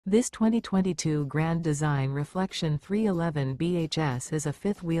This 2022 Grand Design Reflection 311 BHS is a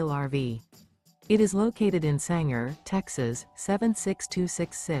fifth-wheel RV. It is located in Sanger, Texas,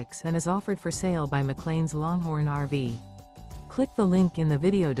 76266 and is offered for sale by McClain's Longhorn RV. Click the link in the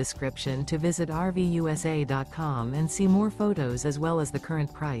video description to visit RVUSA.com and see more photos as well as the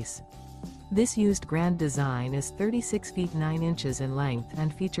current price. This used Grand Design is 36 feet 9 inches in length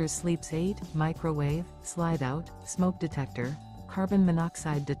and features Sleeps 8, microwave, slide-out, smoke detector, carbon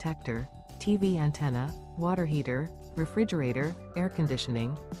monoxide detector, TV antenna, water heater, refrigerator, air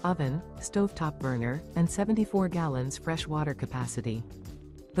conditioning, oven, stovetop burner, and 74 gallons fresh water capacity.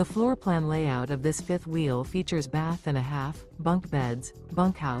 The floor plan layout of this fifth wheel features bath and a half, bunk beds,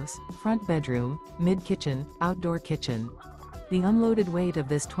 bunkhouse, front bedroom, mid-kitchen, outdoor kitchen. The unloaded weight of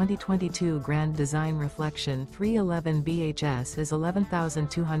this 2022 Grand Design Reflection 311 BHS is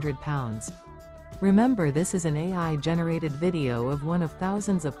 11,200 pounds. Remember, this is an AI-generated video of one of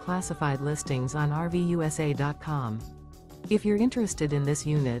thousands of classified listings on RVUSA.com. If you're interested in this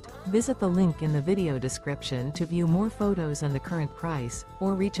unit, visit the link in the video description to view more photos and the current price,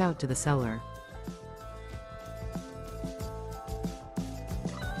 or reach out to the seller.